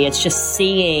ultimately, it's just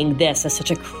seeing this as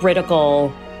such a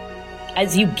critical,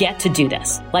 as you get to do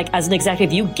this, like as an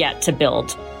executive, you get to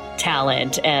build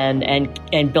talent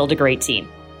and build a great team,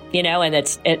 and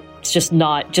it's just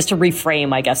not, just to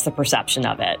reframe, I guess, the perception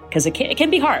of it, because it can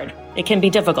be hard. It can be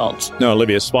difficult. No,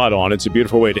 Olivia, spot on. It's a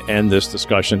beautiful way to end this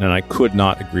discussion, and I could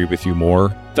not agree with you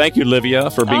more. Thank you, Olivia,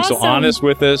 for being so honest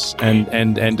with us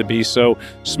and to be so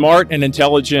smart and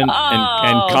intelligent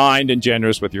and kind and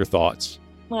generous with your thoughts.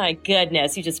 My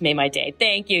goodness, you just made my day.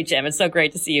 Thank you, Jim. It's so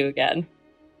great to see you again.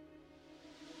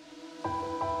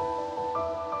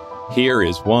 Here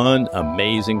is one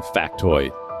amazing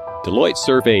factoid. Deloitte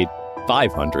surveyed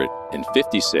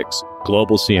 556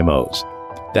 global CMOs.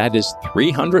 That is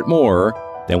 300 more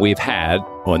than we've had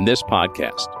on this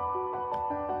podcast.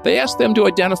 They asked them to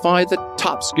identify the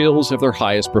top skills of their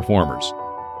highest performers.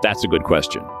 That's a good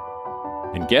question.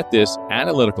 And get this,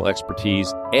 analytical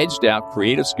expertise edged out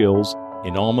creative skills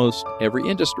in almost every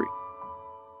industry.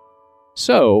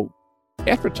 So,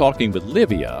 after talking with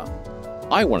Livia,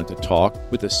 I wanted to talk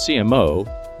with a CMO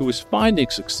who was finding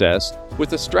success with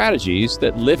the strategies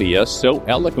that Livia so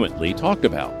eloquently talked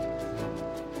about.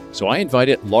 So I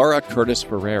invited Laura Curtis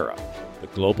Ferreira, the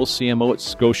global CMO at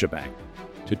Scotiabank,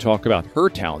 to talk about her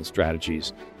talent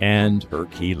strategies and her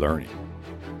key learning.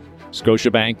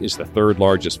 Scotiabank is the third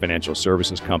largest financial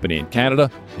services company in Canada.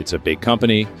 It's a big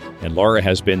company, and Laura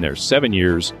has been there 7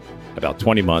 years, about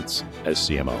 20 months as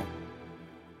CMO.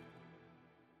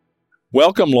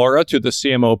 Welcome, Laura, to the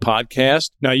CMO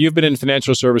podcast. Now, you've been in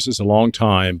financial services a long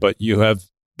time, but you have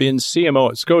been CMO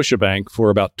at Scotiabank for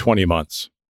about 20 months.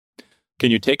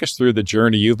 Can you take us through the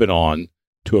journey you've been on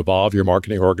to evolve your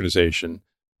marketing organization,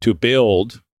 to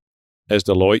build, as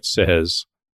Deloitte says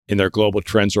in their Global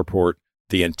Trends report,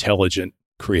 the intelligent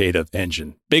creative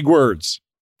engine? Big words.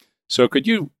 So could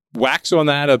you wax on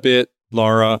that a bit,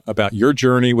 Laura, about your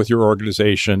journey with your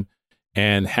organization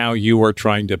and how you are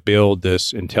trying to build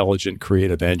this intelligent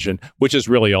creative engine, which is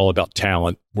really all about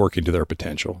talent working to their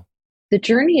potential? The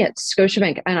journey at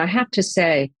Scotiabank, and I have to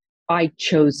say, I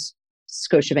chose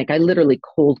Scotiabank. I literally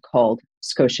cold called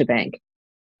Scotiabank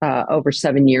over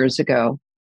 7 years ago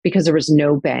because there was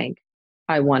no bank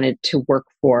I wanted to work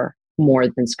for more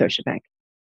than Scotiabank.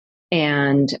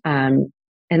 And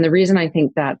the reason I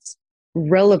think that's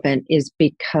relevant is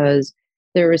because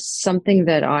there is something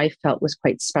that I felt was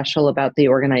quite special about the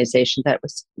organization that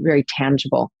was very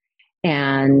tangible.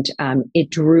 And it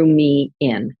drew me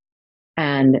in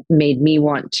and made me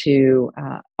want to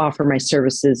offer my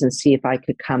services and see if I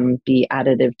could come be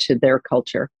additive to their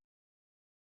culture.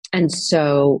 And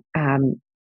so, and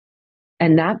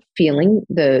that feeling,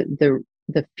 the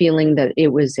feeling that it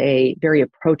was a very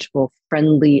approachable,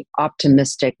 friendly,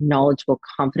 optimistic, knowledgeable,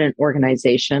 confident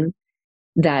organization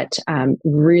that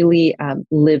really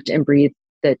lived and breathed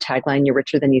the tagline, "You're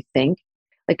richer than you think."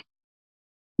 Like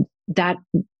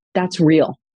that's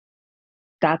real.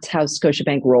 That's how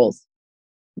Scotiabank rolls.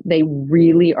 They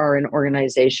really are an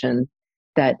organization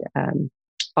that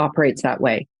operates that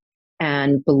way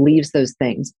and believes those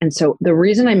things. And so the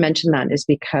reason I mention that is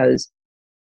because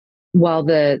while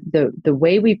the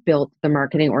way we've built the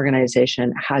marketing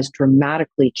organization has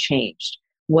dramatically changed,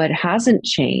 what hasn't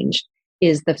changed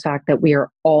is the fact that we are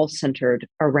all centered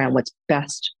around what's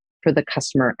best for the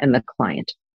customer and the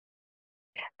client.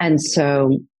 And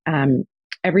so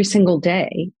every single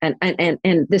day, and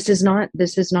this is not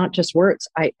just words.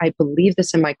 I believe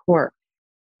this in my core.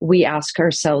 We ask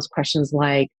ourselves questions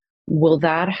like, will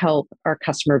that help our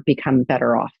customer become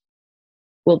better off?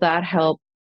 Will that help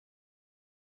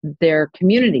their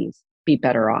communities be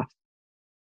better off?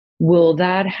 will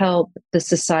that help the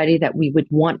society that we would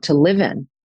want to live in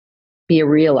be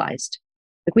realized?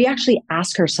 Like, we actually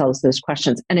ask ourselves those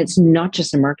questions, and it's not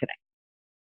just in marketing.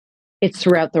 It's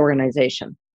throughout the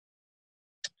organization.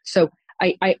 So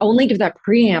I only give that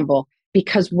preamble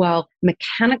because while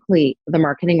mechanically the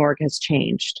marketing org has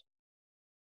changed,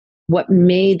 what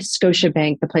made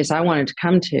Scotiabank the place I wanted to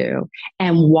come to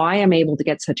and why I'm able to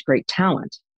get such great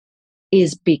talent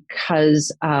is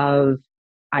because of,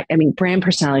 I mean, brand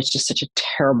personality is just such a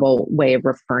terrible way of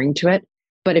referring to it.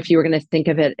 But if you were going to think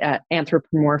of it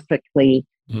anthropomorphically,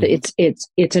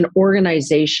 it's an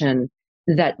organization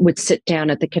that would sit down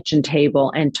at the kitchen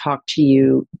table and talk to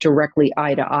you directly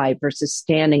eye to eye versus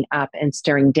standing up and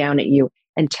staring down at you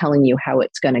and telling you how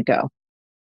it's going to go.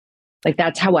 Like,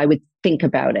 that's how I would think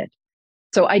about it.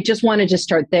 So I just wanted to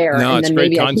start there, no, and then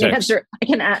maybe I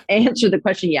can answer the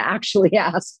question you actually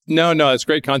asked. No, it's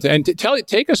great content. And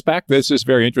take us back. This is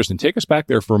very interesting. Take us back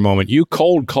there for a moment. You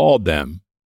cold called them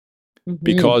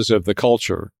because of the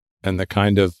culture and the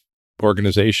kind of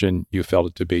organization you felt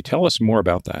it to be. Tell us more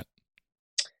about that.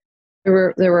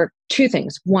 There were two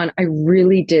things. One, I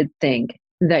really did think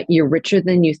that you're richer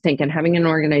than you think, and having an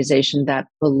organization that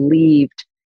believed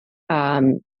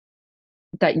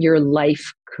that your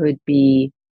life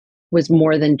was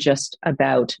more than just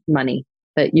about money,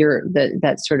 that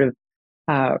that sort of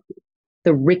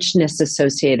the richness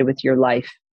associated with your life.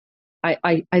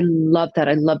 I love that.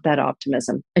 I love that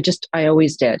optimism. I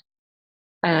always did.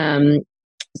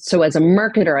 So as a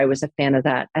marketer, I was a fan of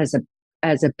that.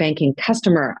 As a banking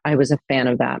customer, I was a fan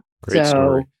of that. Great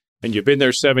story. And you've been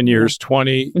there 7 years,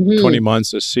 20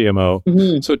 months as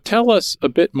CMO. So tell us a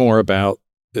bit more about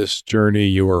this journey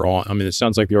you were on. I mean, it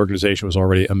sounds like the organization was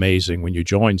already amazing when you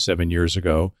joined 7 years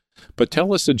ago, but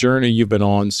tell us the journey you've been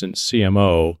on since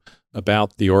CMO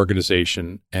about the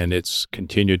organization and its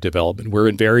continued development. We're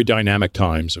in very dynamic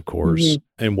times, of course.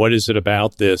 And what is it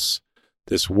about this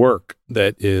work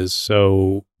that is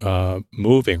so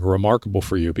moving, remarkable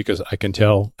for you? Because I can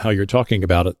tell how you're talking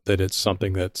about it, that it's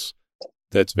something that's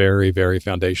very, very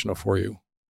foundational for you.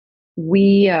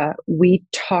 We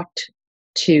talked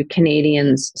to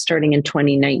Canadians starting in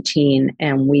 2019,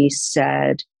 and we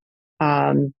said,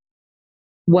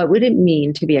 what would it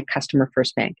mean to be a customer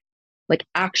first bank? Like,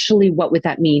 actually, what would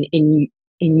that mean in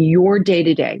your day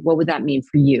to day? What would that mean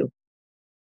for you?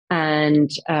 And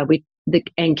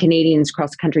and Canadians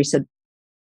across the country said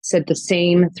the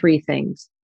same three things.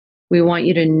 We want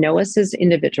you to know us as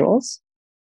individuals,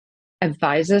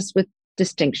 advise us with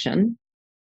distinction,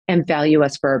 and value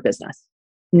us for our business.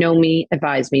 Know me,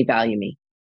 advise me, value me.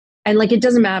 And like, it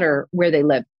doesn't matter where they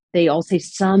live. They all say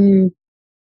some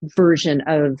version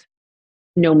of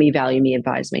know me, value me,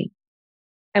 advise me.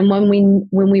 And when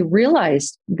we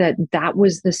realized that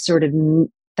was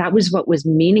that was what was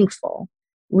meaningful,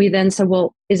 we then said,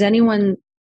 well, is anyone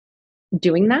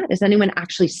doing that? Is anyone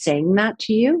actually saying that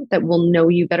to you, that will know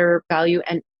you better, value,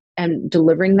 and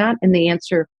delivering that? And the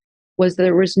answer was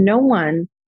there was no one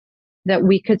that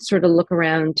we could sort of look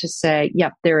around to say,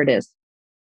 yep, there it is.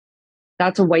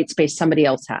 That's a white space somebody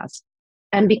else has.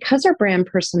 And because our brand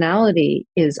personality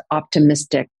is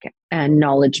optimistic and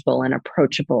knowledgeable and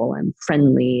approachable and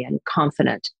friendly and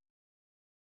confident,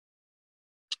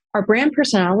 our brand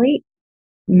personality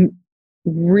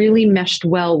really meshed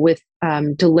well with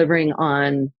delivering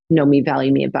on know me,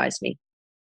 value me, advise me.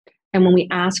 And when we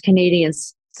asked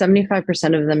Canadians,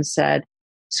 75% of them said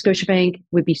Scotiabank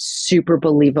would be super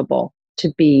believable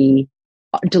to be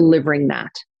delivering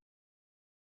that.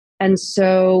 And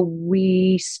so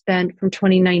we spent from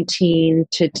 2019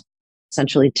 to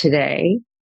essentially today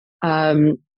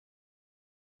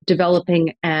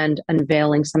developing and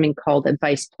unveiling something called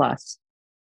Advice Plus,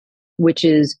 which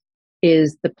is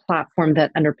the platform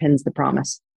that underpins the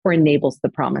promise, or enables the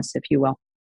promise, if you will.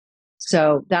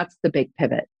 So that's the big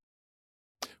pivot.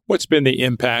 What's been the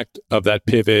impact of that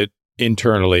pivot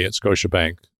internally at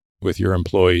Scotiabank with your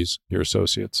employees, your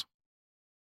associates?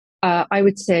 I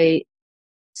would say,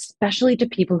 especially to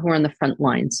people who are on the front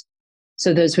lines.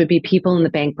 So those would be people in the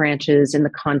bank branches, in the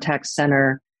contact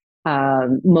center,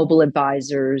 mobile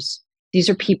advisors. These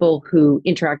are people who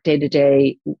interact day to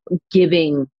day,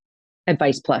 giving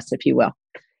Advice Plus, if you will.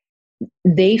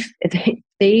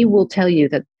 They will tell you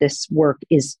that this work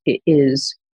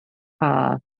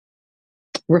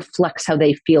reflects how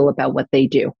they feel about what they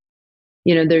do.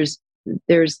 You know,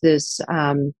 there's this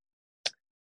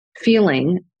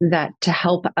feeling that to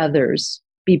help others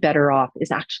be better off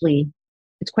is actually,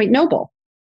 it's quite noble.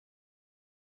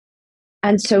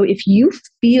 And so if you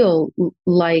feel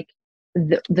like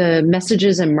the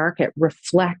messages and market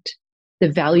reflect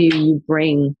the value you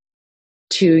bring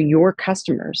to your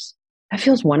customers That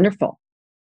feels wonderful.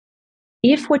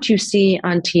 If what you see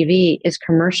on TV is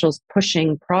commercials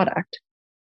pushing product,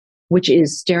 which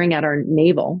is staring at our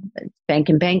navel,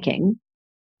 banking,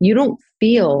 you don't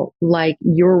feel like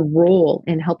your role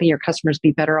in helping your customers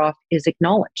be better off is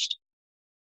acknowledged.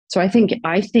 So I think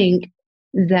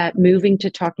that moving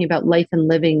to talking about life and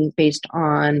living based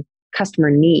on customer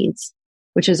needs,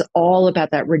 which is all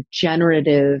about that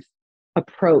regenerative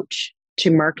approach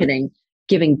to marketing,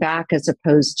 giving back as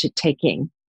opposed to taking.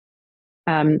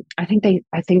 I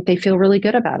think they feel really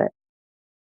good about it.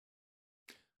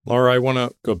 Laura, I want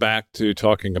to go back to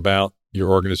talking about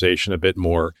your organization a bit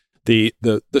more. The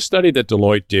study that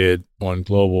Deloitte did on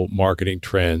global marketing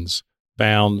trends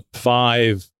found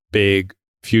 5 big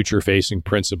future-facing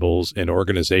principles in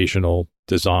organizational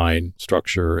design,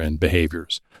 structure, and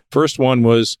behaviors. First one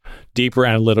was deeper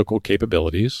analytical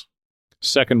capabilities.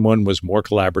 Second one was more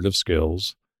collaborative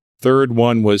skills. Third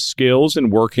one was skills in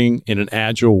working in an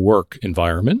agile work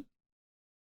environment.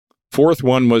 Fourth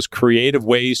one was creative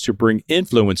ways to bring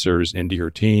influencers into your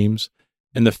teams.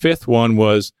 And the fifth one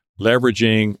was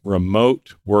leveraging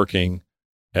remote working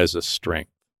as a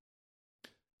strength.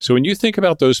 So when you think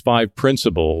about those 5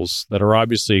 principles that are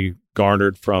obviously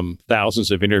garnered from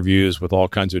thousands of interviews with all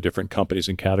kinds of different companies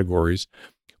and categories,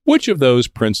 which of those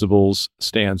principles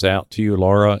stands out to you,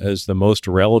 Laura, as the most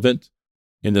relevant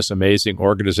in this amazing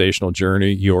organizational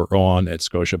journey you're on at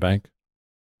Scotiabank?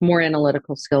 More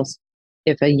analytical skills.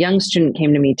 If a young student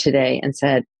came to me today and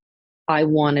said, I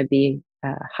want to be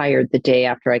hired the day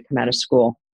after I come out of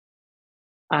school,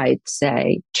 I'd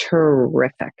say,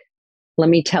 terrific. Let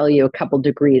me tell you a couple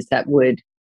degrees that would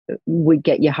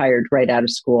get you hired right out of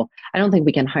school. I don't think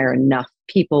we can hire enough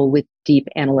people with deep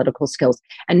analytical skills,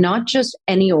 and not just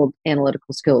any old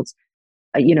analytical skills.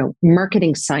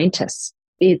 Marketing scientists.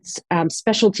 It's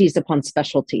specialties upon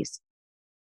specialties.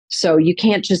 So you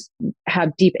can't just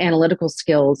have deep analytical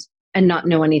skills and not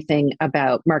know anything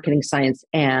about marketing science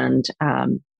and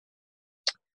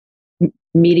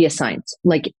media science.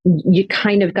 Like, you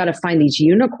kind of got to find these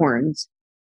unicorns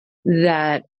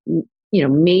that,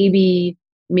 maybe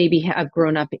have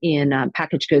grown up in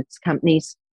packaged goods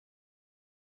companies,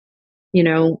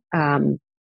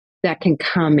 that can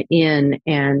come in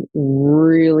and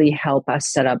really help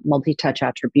us set up multi-touch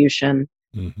attribution,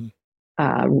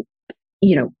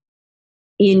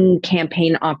 in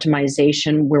campaign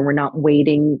optimization, where we're not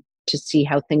waiting to see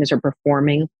how things are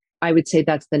performing. I would say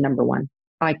that's the number one.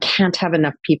 I can't have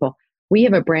enough people. We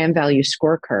have a brand value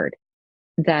scorecard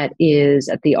that is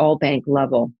at the all bank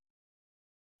level,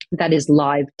 that is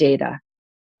live data,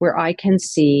 where I can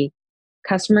see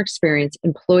customer experience,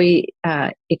 employee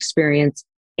experience,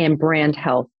 and brand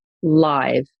health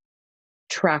live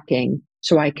tracking,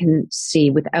 so I can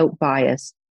see without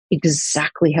bias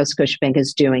exactly how Scotiabank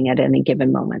is doing at any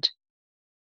given moment.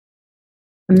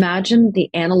 Imagine the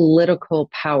analytical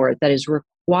power that is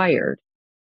required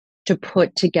to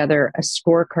put together a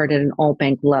scorecard at an all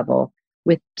bank level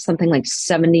with something like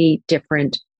 70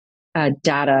 different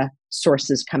data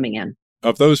sources coming in.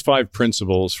 Of those 5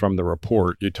 principles from the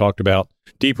report, you talked about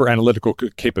deeper analytical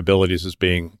capabilities as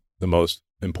being the most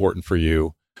important for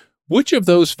you. Which of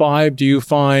those 5 do you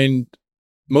find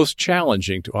most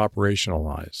challenging to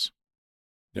operationalize?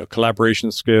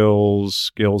 Collaboration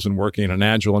skills in working in an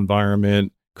agile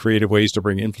environment, creative ways to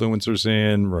bring influencers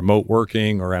in, remote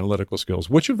working, or analytical skills.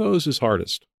 Which of those is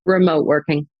hardest? Remote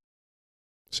working.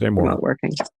 Say more. Remote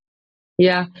working.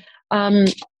 Yeah.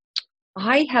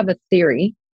 I have a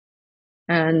theory.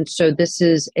 And so this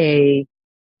is a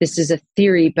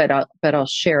theory, but I'll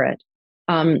share it.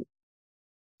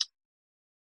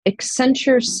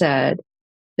 Accenture said,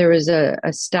 there was a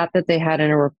stat that they had in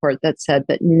a report that said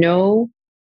that no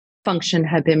function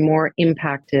had been more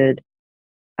impacted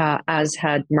as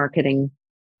had marketing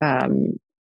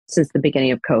since the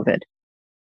beginning of COVID.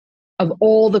 Of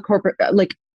all the corporate,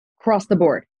 like across the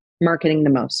board, marketing the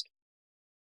most.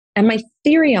 And my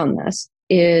theory on this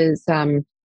is, I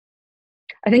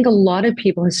think a lot of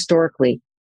people historically,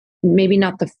 maybe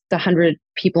not the 100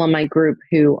 people in my group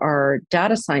who are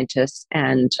data scientists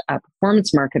and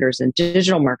performance marketers and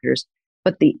digital marketers,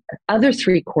 but the other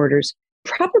 3/4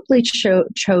 probably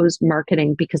chose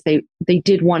marketing because they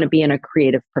did want to be in a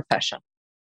creative profession.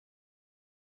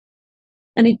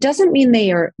 And it doesn't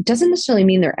necessarily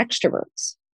mean they're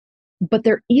extroverts, but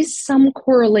there is some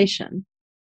correlation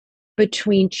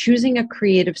between choosing a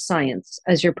creative science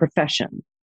as your profession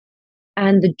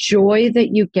and the joy that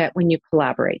you get when you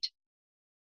collaborate.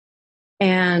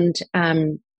 And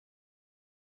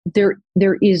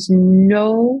there is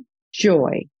no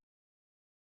joy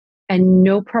and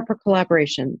no proper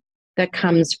collaboration that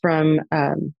comes from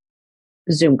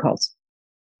Zoom calls.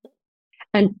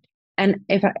 And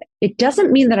it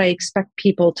doesn't mean that I expect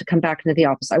people to come back into the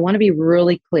office. I want to be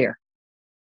really clear.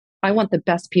 I want the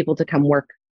best people to come work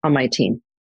on my team.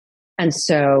 And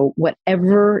so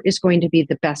whatever is going to be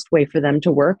the best way for them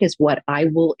to work is what I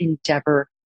will endeavor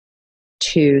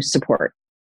to support,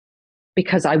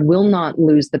 because I will not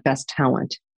lose the best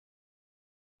talent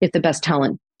if the best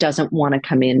talent doesn't want to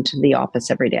come into the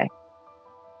office every day.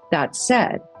 That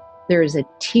said, there is a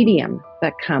tedium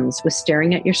that comes with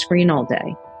staring at your screen all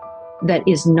day that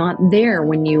is not there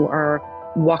when you are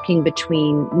walking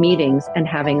between meetings and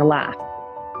having a laugh.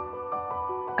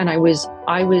 And I was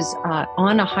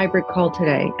on a hybrid call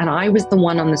today, and I was the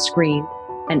one on the screen,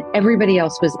 and everybody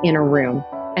else was in a room,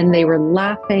 and they were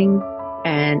laughing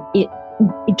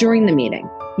during the meeting.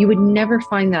 You would never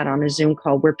find that on a Zoom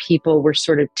call where people were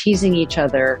sort of teasing each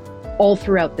other all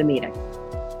throughout the meeting.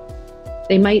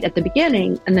 They might at the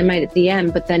beginning and they might at the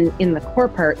end, but then in the core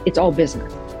part, it's all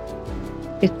business.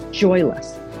 It's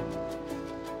joyless.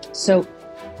 So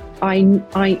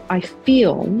I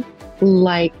feel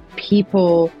like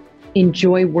people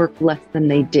enjoy work less than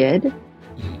they did.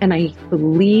 And I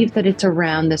believe that it's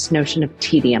around this notion of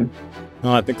tedium.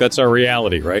 Well, I think that's our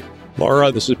reality, right?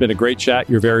 Laura, this has been a great chat.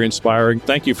 You're very inspiring.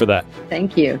 Thank you for that.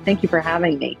 Thank you. Thank you for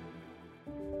having me.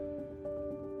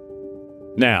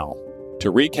 Now,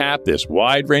 to recap this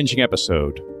wide-ranging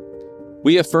episode,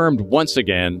 we affirmed once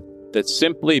again that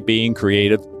simply being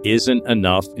creative isn't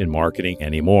enough in marketing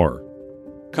anymore.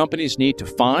 Companies need to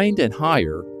find and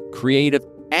hire creative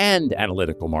and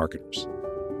analytical marketers.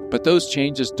 But those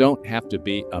changes don't have to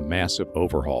be a massive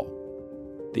overhaul.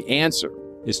 The answer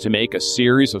is to make a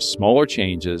series of smaller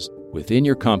changes within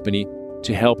your company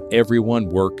to help everyone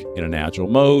work in an agile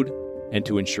mode and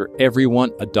to ensure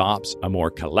everyone adopts a more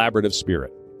collaborative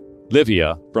spirit.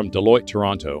 Livia from Deloitte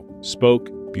Toronto spoke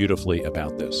beautifully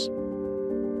about this.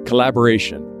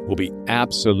 Collaboration will be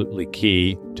absolutely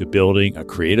key to building a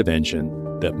creative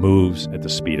engine that moves at the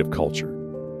speed of culture.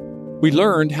 We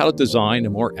learned how to design a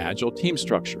more agile team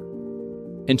structure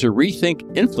and to rethink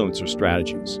influencer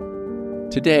strategies.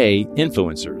 Today,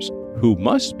 influencers, who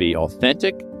must be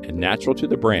authentic and natural to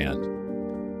the brand,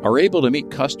 are able to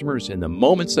meet customers in the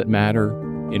moments that matter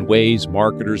in ways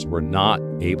marketers were not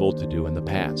able to do in the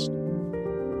past.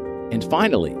 And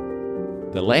finally,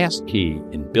 the last key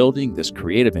in building this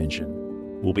creative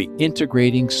engine will be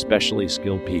integrating specially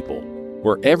skilled people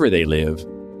wherever they live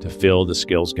to fill the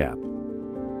skills gap.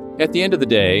 At the end of the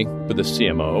day, for the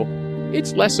CMO,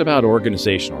 it's less about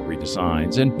organizational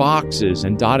redesigns and boxes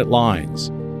and dotted lines,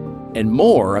 and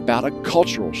more about a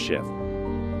cultural shift,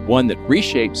 one that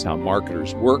reshapes how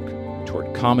marketers work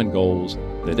toward common goals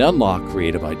that unlock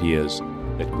creative ideas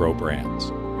that grow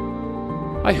brands.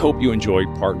 I hope you enjoyed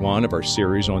part 1 of our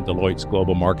series on Deloitte's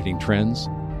global marketing trends.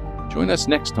 Join us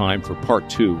next time for part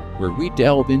 2, where we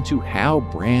delve into how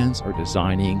brands are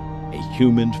designing a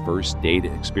human-first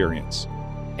data experience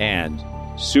and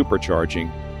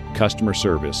supercharging customer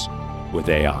service with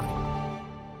AI.